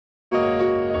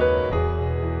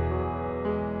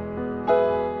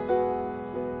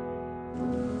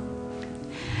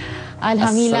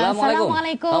Alhamdulillah.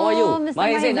 Assalamualaikum. How are you?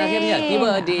 Maher Zain akhirnya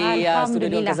tiba di studio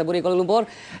Dewan Kasaburi Kuala Lumpur.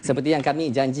 Seperti yang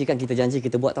kami janjikan,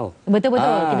 kita buat tau.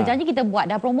 Betul-betul. Kita janji kita buat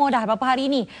dah promo dah beberapa hari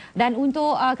ini. Dan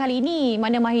untuk kali ini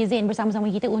mana Maher Zain bersama-sama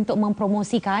kita untuk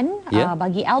mempromosikan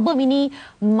bagi album ini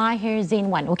Maher Zain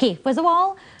 1. Okay, first of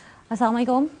all,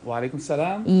 Assalamualaikum.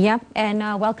 Waalaikumsalam. Yep, and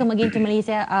welcome again to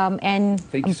Malaysia. And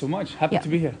thank you so much. Happy to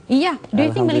be here. Yeah. Do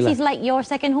you think Malaysia is like your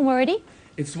second home already?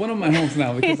 It's one of my homes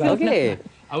now because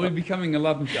I will be coming a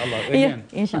lot, inshallah. Again.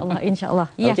 Yeah, inshallah.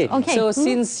 Yeah. Okay. So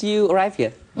since you arrived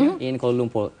here in Kuala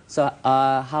Lumpur, so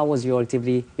how was your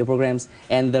activity, your programs,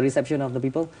 and the reception of the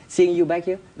people seeing you back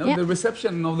here? No, the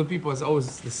reception of the people is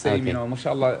always the same. You know,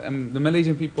 mashallah. And the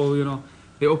Malaysian people, you know,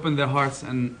 they opened their hearts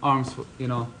and arms,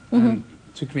 you know, and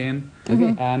took me in.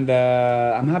 And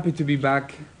I'm happy to be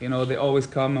back. You know, they always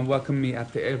come and welcome me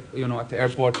at the at the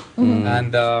airport.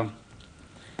 And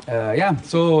yeah,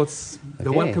 so it's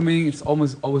the welcoming. It's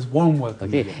always warm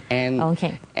welcome.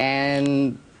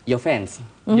 And your fans,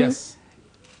 yes,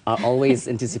 are always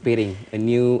anticipating a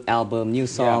new album, new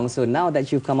song. So now that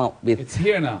you've come out with it's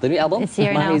here now. The new album,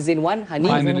 Maher Zain 1,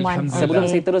 sebelum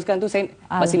saya teruskan tu saya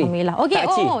kat sini. Okay,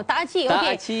 tak aci.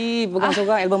 Tak aci, bukan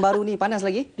seorang album baru ni, panas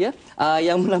lagi ya.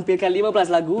 Yang menampilkan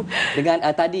 15 lagu dengan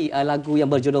tadi lagu yang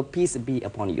berjudul Peace Be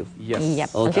Upon You. Yes.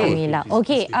 Yep. Alhamdulillah.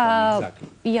 Okay,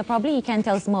 yeah, probably you can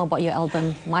tell us more about your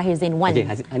album Maher Zain 1. Okay,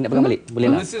 nak pegang balik.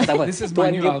 Boleh lah. This is my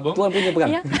new album. Tuan punya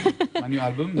pegang. My new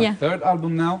album, my third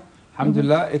album now.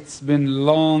 Alhamdulillah, it's been a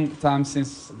long time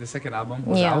since the second album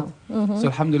was out.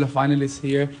 So Alhamdulillah, finally it's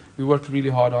here. We worked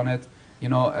really hard on it, you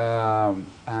know,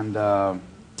 and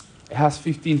it has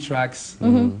 15 tracks,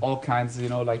 all kinds, you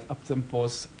know, like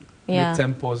up-tempos,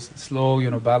 mid-tempos, slow, you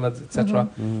know, ballads, etc.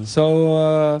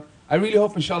 So I really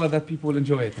hope, inshallah, that people will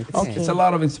enjoy it. It's a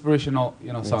lot of inspirational,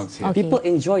 you know, songs here. People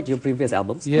enjoyed your previous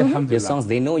albums. Yeah, alhamdulillah. Your songs,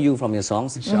 they know you from your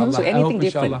songs. Inshallah. So anything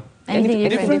different? Anything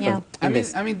different?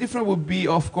 I mean, different would be,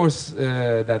 of course,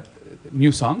 that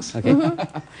new songs. Okay.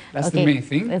 That's the main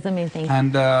thing. That's the main thing.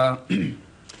 And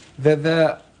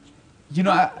you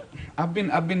know, I've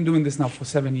been doing this now for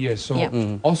 7 years. So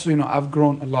also, you know, I've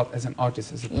grown a lot as an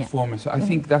artist, as a performer. So I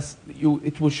think that's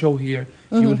it will show here.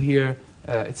 You will hear.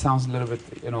 It sounds a little bit,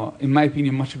 you know, in my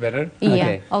opinion, much better.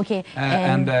 Yeah. Okay.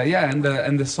 And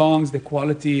the songs, the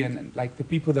quality, and like the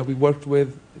people that we worked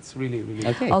with, it's really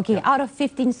okay. Out of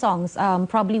 15 songs,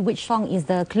 probably which song is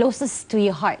the closest to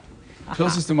your heart?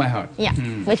 Closest to my heart. Yeah.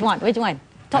 Which one?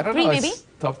 Top three, maybe.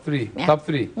 Top three. Yeah. Top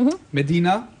three.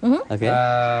 Medina. Okay.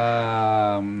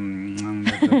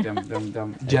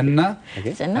 Jannah.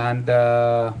 Okay. And.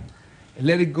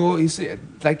 Let It Go. You see,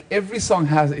 like every song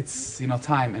has its, you know,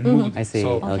 time and mood. I see.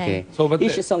 So, So, but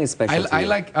each song is special.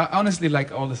 I honestly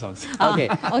like all the songs. Okay.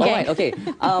 All right. Okay.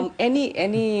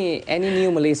 Any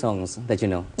new Malay songs that you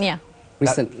know? Yeah.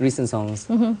 Recent songs.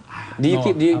 Do you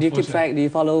keep track? Do you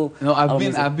follow? No,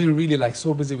 I've been really like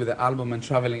so busy with the album and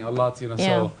traveling a lot, you know.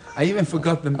 So I even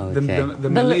forgot the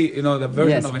Malay, you know, the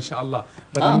version of Inshallah.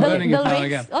 But I'm learning it now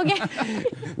again. Okay.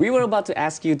 We were about to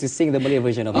ask you to sing the Malay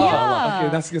version of Inshallah. Okay,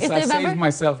 that's good. I saved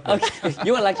myself. Okay,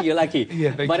 you're lucky. You're lucky.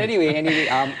 Yeah, thank you. Anyway,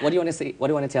 what do you want to say? What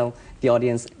do you want to tell the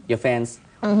audience, your fans,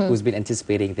 who's been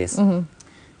anticipating this?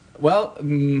 Well,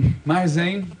 Maher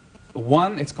Zain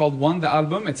 1, it's called 1, the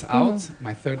album, it's out,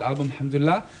 my third album,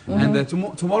 alhamdulillah. And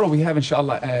tomorrow we have,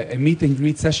 inshallah, a meet and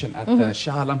greet session at the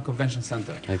Shah Alam Convention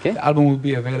Center. Okay. The album will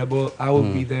be available. I will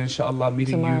be there, inshallah,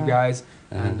 meeting you guys.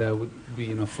 And would be,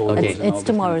 you know, photos. It's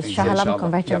tomorrow, Shah Alam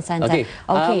Convention Center.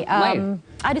 Okay.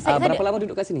 Ada saya berapa lama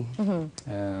duduk kat sini?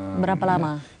 Berapa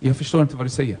lama? Jag förstår inte vad du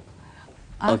säger.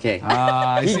 Okay.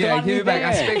 I see, I hear you back.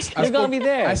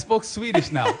 I spoke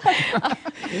Swedish now.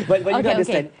 But you don't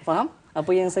understand. Faham? Apa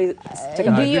yang saya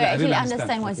cakap? Do you actually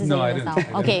understand what he's saying now?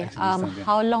 Okay.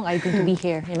 How long are you going to be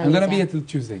here in Malaysia? I'm going to be here till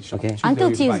Tuesday. Okay.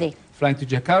 Until Tuesday. Flying to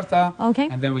Jakarta.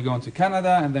 Okay. And then we're going to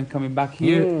Canada, and then coming back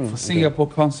here for Singapore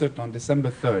concert on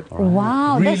December 3rd.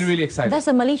 Wow. Really excited.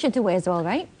 That's a Malaysian tour as well,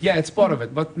 right? Yeah, it's part of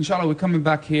it. But inshallah, we're coming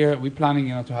back here. We're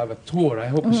planning, you know, to have a tour. I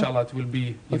hope, inshallah, it will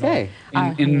be, you know,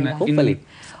 hopefully.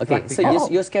 Okay. So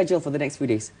your schedule for the next few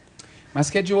days? My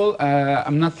schedule,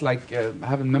 I'm not like, I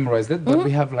haven't memorized it, but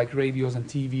we have like radios and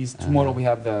TVs. Tomorrow we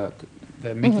have the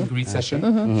meet and greet session.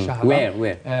 Where?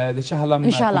 The Shah Alam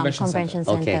Convention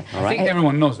Center. Okay, all right. I think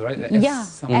everyone knows, right? Yeah,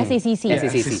 SACC.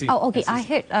 SACC. Oh, okay. I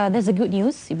heard there's a good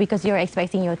news because you're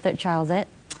expecting your third child, is it?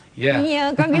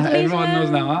 Yeah. Congratulations. Everyone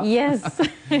knows now, huh? Yes,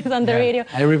 it's on the radio.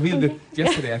 I revealed it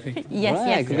yesterday, I think.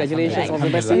 Yes. Congratulations. All the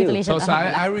best to you. So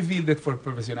I revealed it for a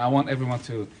purpose. You know, I want everyone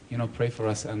to, you know, pray for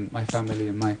us and my family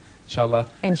and my, inshallah.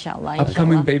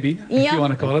 Upcoming baby, if you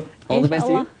want to call it. All the best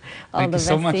to you. All the best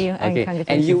so much. to you. Okay.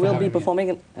 And you will be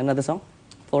performing another song?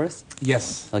 for us?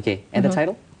 Yes. Okay. And the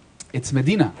title? It's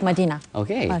Medina. Medina.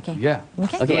 Okay. Okay. Yeah.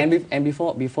 Okay. And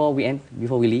before we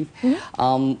leave,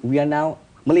 we are now.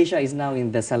 Malaysia is now in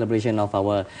the celebration of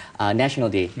our National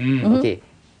Day. Okay.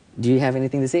 Do you have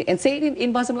anything to say? And say it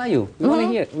in Bahasa Melayu. We want to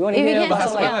hear. We want to hear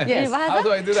Bahasa about Melayu? Yes. How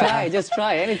do I do that? Try. Just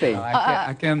try anything.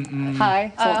 I can.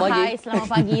 Hi. Selamat pagi. Hi, selamat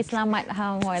pagi, selamat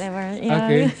whatever. Yeah.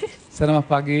 Okay. Selamat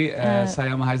pagi.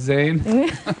 Saya Maher Zain.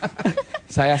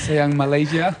 Saya sayang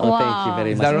Malaysia. Oh, thank you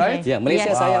very Is much. that right? Yeah,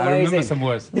 Malaysia Yes. sayang I remember Malaysia. some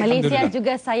words. Malaysia Alhamdulillah.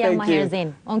 juga sayang Thank Maher you. Zain.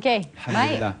 Okey. Baik.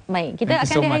 Alhamdulillah. Baik. Kita Thank you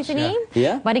akan so di hari much, sini.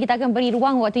 yeah. Pada kita akan beri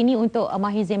ruang waktu ini untuk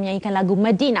Maher Zain menyanyikan lagu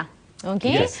Medina.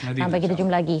 Okey. Yes, Medina, Sampai kita jumpa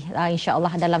lagi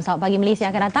insya-Allah dalam Selamat Pagi Malaysia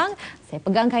yang akan datang. Saya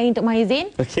pegang kain ini untuk Maher Zain.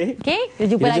 Okay. Okey. Kita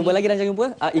jumpa Kita lagi. jumpa lagi dan jangan lupa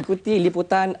ikuti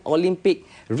liputan Olimpik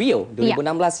Rio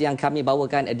 2016 yang kami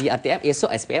bawakan di RTM.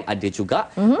 Esok SPM ada juga.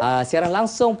 Siaran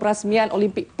langsung perasmian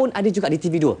Olimpik pun ada juga di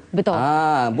TV2. Betul.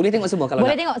 Boleh tengok semua kalau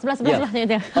Boleh nak. tengok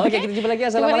sebelah-sebelahnya. Okey, kita jumpa lagi.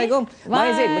 Assalamualaikum.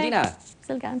 Maher Zain, Medina.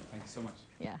 Silakan. Thank you so much.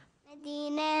 Ya.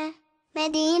 Medina,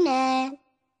 Medina,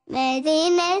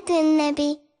 Madinatul Nabi,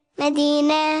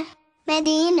 Medina,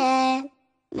 Medina,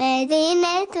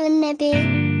 Madinatul Nabi.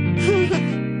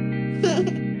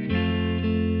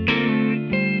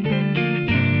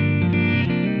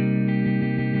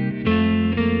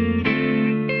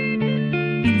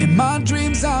 In my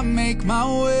dreams I make my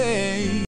way